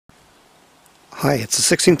Hi, it's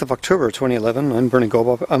the 16th of October 2011. I'm Bernie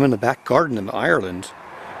Goldbach. I'm in the back garden in Ireland,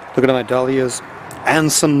 looking at my dahlias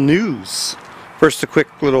and some news. First, a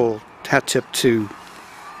quick little hat tip to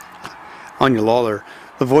Anya Lawler,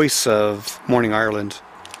 the voice of Morning Ireland,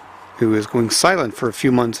 who is going silent for a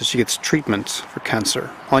few months as she gets treatment for cancer.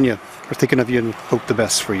 Anya, we're thinking of you and hope the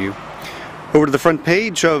best for you. Over to the front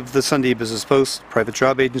page of the Sunday Business Post, private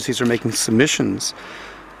job agencies are making submissions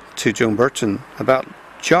to Joan Burton about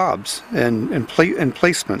jobs and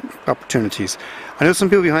placement opportunities. I know some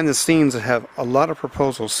people behind the scenes that have a lot of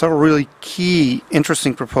proposals, several really key,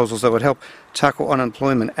 interesting proposals that would help tackle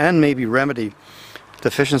unemployment and maybe remedy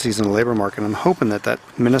deficiencies in the labor market. I'm hoping that that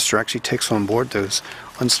minister actually takes on board those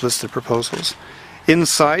unsolicited proposals.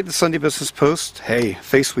 Inside the Sunday Business Post, hey,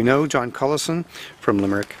 face we know, John Collison from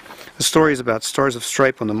Limerick. The story is about Stars of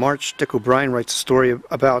Stripe on the march. Dick O'Brien writes a story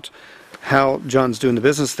about how John's doing the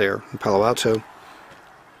business there in Palo Alto.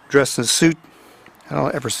 Dressed in a suit. I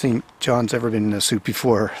don't ever seen John's ever been in a suit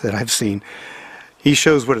before that I've seen. He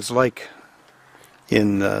shows what it's like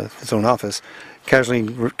in his own office,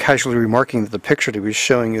 casually remarking that the picture that he was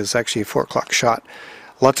showing is actually a 4 o'clock shot.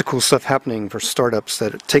 Lots of cool stuff happening for startups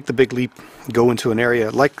that take the big leap, go into an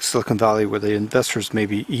area like Silicon Valley where the investors may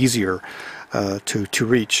be easier to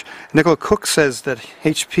reach. Nicola Cook says that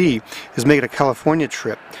HP is making a California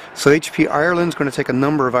trip. So HP Ireland's going to take a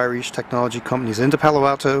number of Irish technology companies into Palo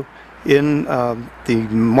Alto in the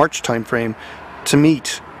March timeframe to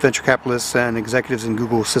meet venture capitalists and executives in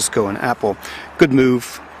Google, Cisco, and Apple. Good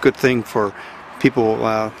move, good thing for people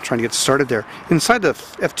trying to get started there. Inside the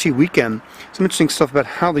FT weekend, some interesting stuff about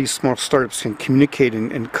how these small startups can communicate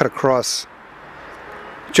and cut across.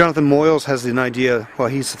 Jonathan Moyles has an idea, well,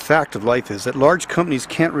 he's the fact of life is that large companies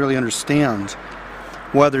can't really understand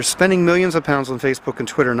why they're spending millions of pounds on Facebook and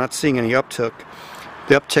Twitter, not seeing any uptick.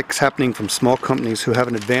 The uptick's happening from small companies who have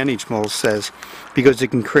an advantage, Moyles says, because they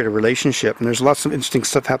can create a relationship. And there's lots of interesting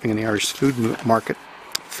stuff happening in the Irish food market,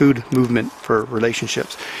 food movement for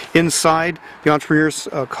relationships. Inside the Entrepreneur's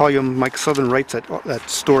column, Mike Southern writes that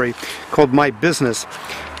story called My Business.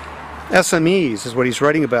 SMEs is what he's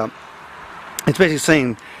writing about. It's basically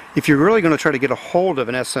saying if you're really going to try to get a hold of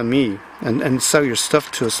an SME and sell your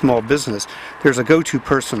stuff to a small business, there's a go-to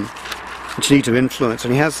person that you need to influence.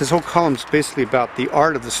 And he has this whole column basically about the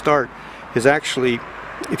art of the start is actually,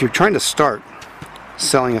 if you're trying to start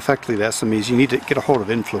selling effectively to SMEs, you need to get a hold of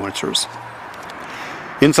influencers.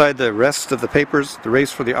 Inside the rest of the papers, the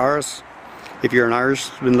race for the Irish. If you're an Irish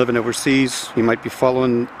who's been living overseas, you might be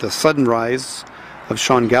following the sudden rise of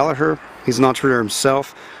Sean Gallagher. He's an entrepreneur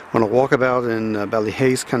himself. On a walkabout in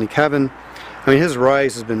Ballyhaise, County Cavan. I mean, his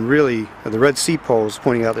rise has been really, the Red Sea poll is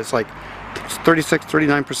pointing out it's like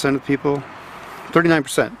 39% of people,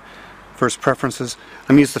 39% first preferences.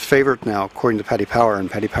 I mean, he's the favorite now, according to Paddy Power,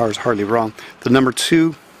 and Paddy Power is hardly wrong. The number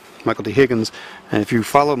 2, Michael D. Higgins, and if you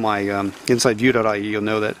follow my InsideView.ie, you'll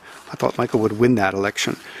know that I thought Michael would win that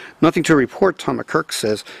election. Nothing to report, Tom McKirk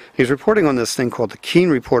says. He's reporting on this thing called the Keene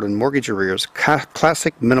Report on Mortgage Arrears,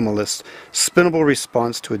 classic minimalist, spinnable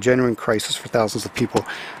response to a genuine crisis for thousands of people.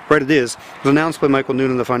 Right it is. It was announced by Michael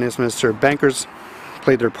Noonan, the finance minister. Bankers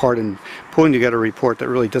played their part in pulling together a report that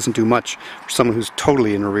really doesn't do much for someone who's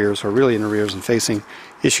totally in arrears or really in arrears and facing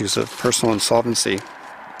issues of personal insolvency.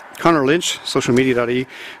 Connor Lynch, socialmedia.e,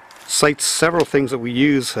 cites several things that we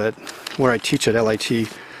use at where I teach at LIT,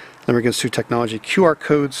 Limerick Institute of Technology. QR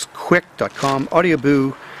codes, quick.com,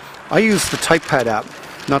 Audioboo. I use the TypePad app,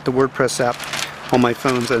 not the WordPress app, on my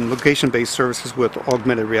phones, and location-based services with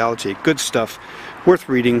augmented reality. Good stuff, worth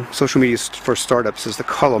reading. Social Media for Startups is the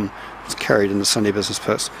column that's carried in the Sunday Business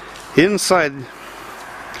Post. Inside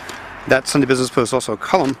that Sunday Business Post, also a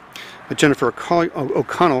column with Jennifer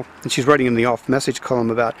O'Connell, and she's writing in the off message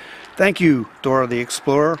column about, thank you, Dora the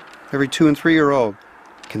Explorer. Every 2- and 3-year-old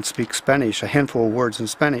can speak Spanish, a handful of words in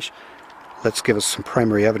Spanish. Let's give us some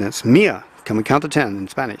primary evidence. Mia, can we count to 10 in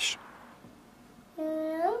Spanish?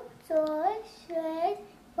 1, 2, 3,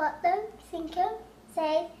 4, 5,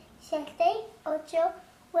 6, 7, 8,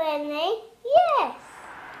 9, yes!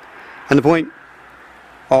 And the point,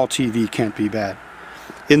 all TV can't be bad.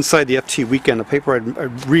 Inside the FT weekend, a paper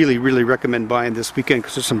I'd really recommend buying this weekend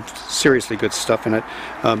because there's some seriously good stuff in it.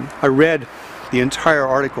 I read the entire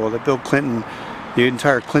article that Bill Clinton, the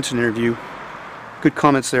entire Clinton interview. Good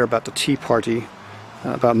comments there about the Tea Party,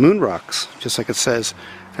 about moon rocks, just like it says,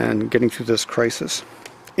 and getting through this crisis.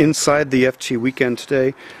 Inside the FT weekend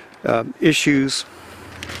today, issues,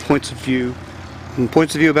 points of view, and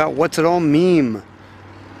points of view about what's it all meme.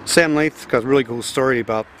 Sam Lath's got a really cool story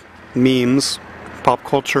about memes, pop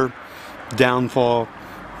culture, downfall,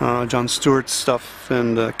 Jon Stewart's stuff,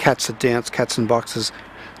 and cats that dance, cats in boxes.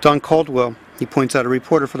 Don Caldwell, He points out a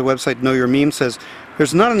reporter for the website Know Your Meme says,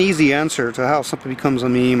 there's not an easy answer to how something becomes a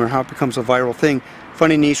meme or how it becomes a viral thing.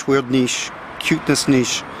 Funny niche, weird niche, cuteness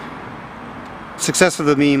niche. Success of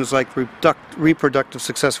the meme is like reproductive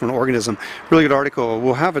success of an organism. Really good article.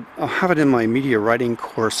 I'll have it in my media writing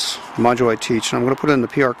course module I teach, and I'm going to put it in the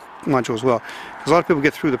PR module as well. Because a lot of people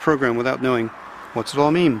get through the program without knowing what's it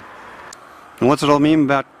all mean. And what's it all mean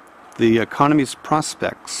about the economy's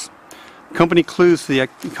prospects? Company clues to the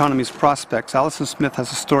economy's prospects. Alison Smith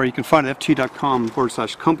has a story you can find at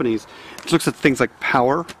ft.com/companies. It looks at things like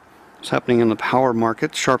power. What's happening in the power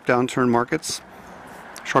market, sharp downturn markets.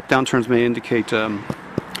 Sharp downturns may indicate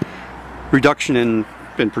reduction in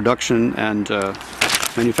production and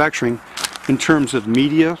manufacturing. In terms of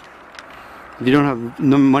media, if you don't have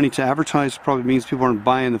no money to advertise, it probably means people aren't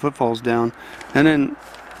buying, the footfall's down. And then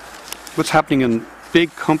what's happening in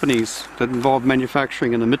big companies that involve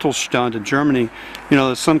manufacturing in the Mittelstand in Germany, you know,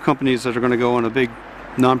 there's some companies that are going to go on a big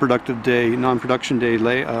non-production day, not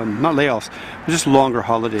layoffs, but just longer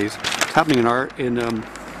holidays. It's happening in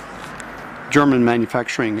German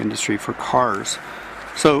manufacturing industry for cars.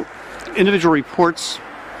 So individual reports,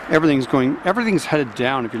 everything's headed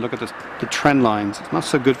down if you look at the trend lines. It's not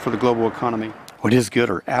so good for the global economy. What is good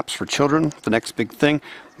are apps for children, the next big thing,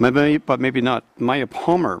 but maybe not. Maya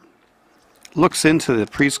Palmer looks into the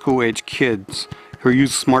preschool age kids who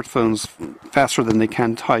use smartphones faster than they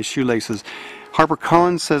can tie shoelaces.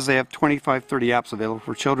 HarperCollins says they have 25, 30 apps available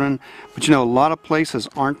for children, but you know, a lot of places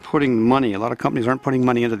aren't putting money, a lot of companies aren't putting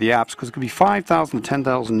money into the apps because it could be 5,000 to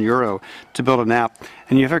 10,000 euro to build an app.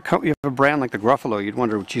 And you have a brand like the Gruffalo, you'd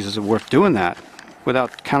wonder, Jesus, is it worth doing that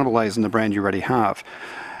without cannibalizing the brand you already have?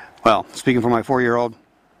 Well, speaking for my 4-year-old,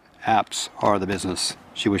 apps are the business.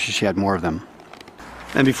 She wishes she had more of them.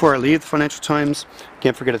 And before I leave the Financial Times,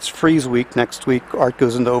 can't forget it's Freeze Week next week. Art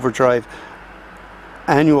goes into overdrive.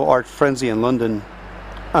 Annual art frenzy in London.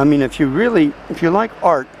 I mean, if you like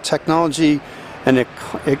art, technology, and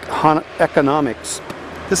economics,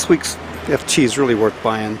 this week's FT is really worth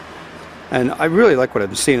buying. And I really like what I've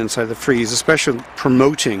been seeing inside the Freeze, especially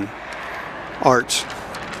promoting art,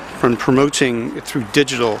 from promoting it through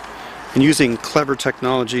digital and using clever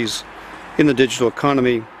technologies in the digital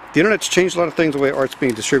economy. The internet's changed a lot of things, the way art's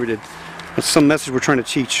being distributed. That's some message we're trying to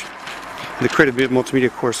teach in the Creative Multimedia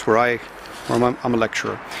course where I'm a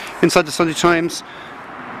lecturer. Inside the Sunday Times,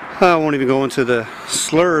 I won't even go into the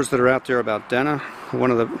slurs that are out there about Dana,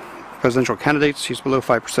 one of the presidential candidates. She's below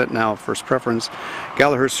 5% now, first preference.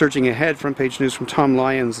 Gallagher's surging ahead, front page news from Tom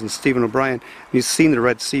Lyons and Stephen O'Brien. And you've seen the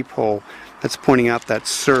Red Sea poll that's pointing out that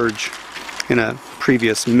surge in a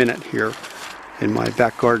previous minute here in my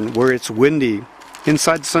back garden where it's windy.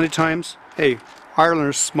 Inside the Sunday Times, hey, Ireland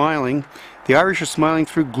are smiling. The Irish are smiling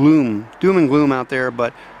through gloom, doom and gloom out there,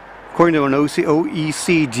 but according to an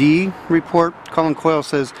OECD report, Colin Coyle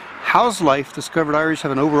says, House Life discovered Irish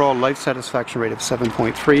have an overall life satisfaction rate of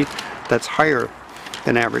 7.3. That's higher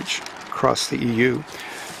than average across the EU.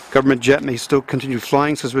 Government jet may still continue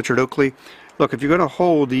flying, says Richard Oakley. Look, if you're going to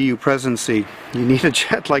hold the EU presidency, you need a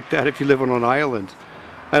jet like that if you live on an island.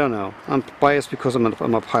 I don't know. I'm biased because I'm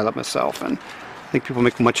a pilot myself, and I think people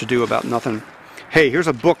make much ado about nothing. Hey, here's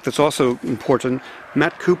a book that's also important.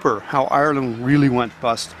 Matt Cooper, How Ireland Really Went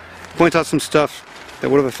Bust. Points out some stuff that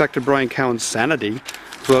would have affected Brian Cowen's sanity,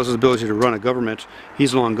 as well as his ability to run a government.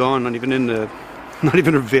 He's long gone, not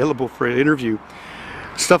even available for an interview.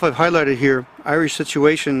 Stuff I've highlighted here, Irish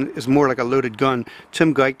situation is more like a loaded gun.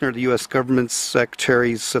 Tim Geithner, the U.S. government's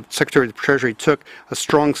Secretary of the Treasury, took a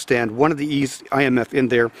strong stand, wanted the IMF in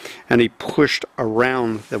there, and he pushed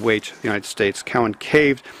around the weight of the United States. Cowen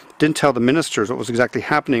caved, didn't tell the ministers what was exactly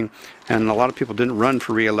happening, and a lot of people didn't run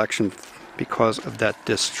for re-election because of that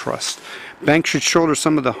distrust. Banks should shoulder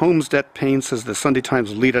some of the home's debt pain, says the Sunday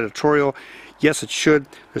Times lead editorial. Yes, it should.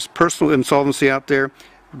 There's personal insolvency out there.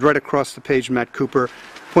 Right across the page, Matt Cooper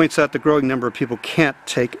points out the growing number of people can't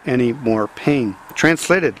take any more pain.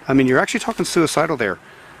 Translated, I mean, you're actually talking suicidal there.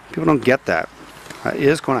 People don't get that. It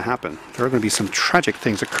is going to happen. There are going to be some tragic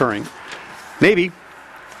things occurring. Maybe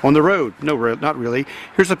on the road. No, not really.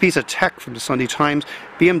 Here's a piece of tech from the Sunday Times.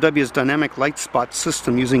 BMW's dynamic light spot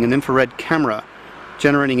system using an infrared camera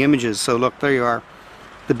generating images. So look, there you are.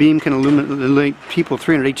 The beam can illuminate people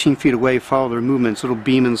 318 feet away, follow their movements. It'll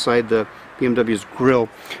beam inside the BMW's grille.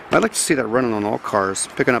 I'd like to see that running on all cars,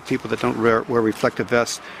 picking up people that don't wear reflective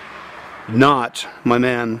vests. Not my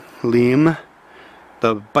man Liam,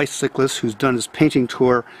 the bicyclist who's done his painting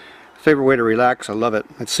tour. Favorite way to relax, I love it.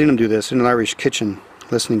 I've seen him do this in an Irish kitchen,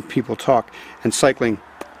 listening to people talk, and cycling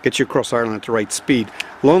gets you across Ireland at the right speed.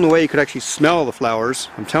 Along the way you could actually smell the flowers.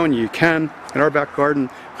 I'm telling you, you can. In our back garden,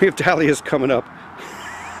 we have dahlias coming up.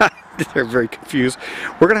 They're very confused.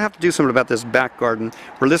 We're going to have to do something about this back garden.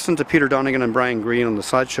 We're listening to Peter Donegan and Brian Green on the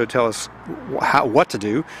Sideshow tell us what to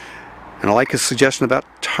do. And I like his suggestion about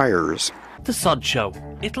tires. The Sod Show.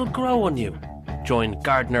 It'll grow on you. Join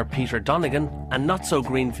gardener Peter Donegan and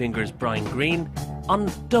not-so-green fingers Brian Green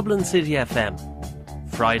on Dublin City FM.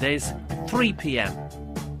 Fridays, 3 p.m.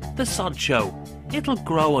 The Sod Show. It'll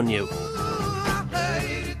grow on you.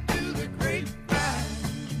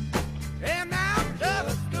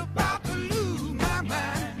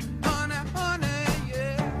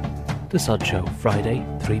 The Sod Show, Friday,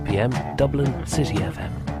 3 p.m, Dublin City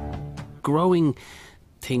FM. Growing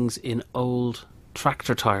things in old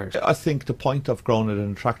tractor tyres. I think the point of growing it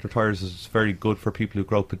in tractor tyres is very good for people who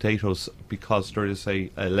grow potatoes, because there is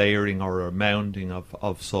a layering or a mounding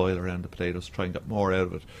of soil around the potatoes to try and get more out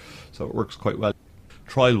of it. So it works quite well.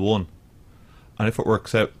 Trial one, and if it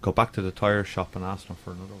works out, go back to the tyre shop and ask them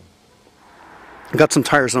for another one. We've got some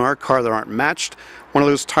tires in our car that aren't matched. One of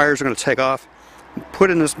those tires are going to take off,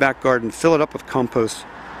 put in this back garden, fill it up with compost,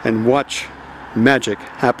 and watch magic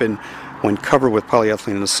happen when covered with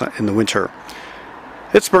polyethylene in the winter.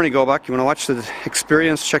 It's Bernie Golbach. You want to watch the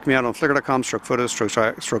experience? Check me out on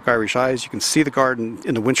flickr.com/photos/Irish Eyes. You can see the garden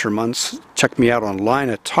in the winter months. Check me out online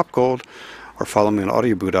at topgold, or follow me on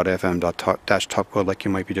audioboo.fm/topgold like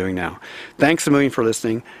you might be doing now. Thanks a million for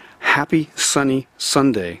listening. Happy sunny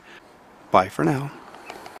Sunday. Bye for now.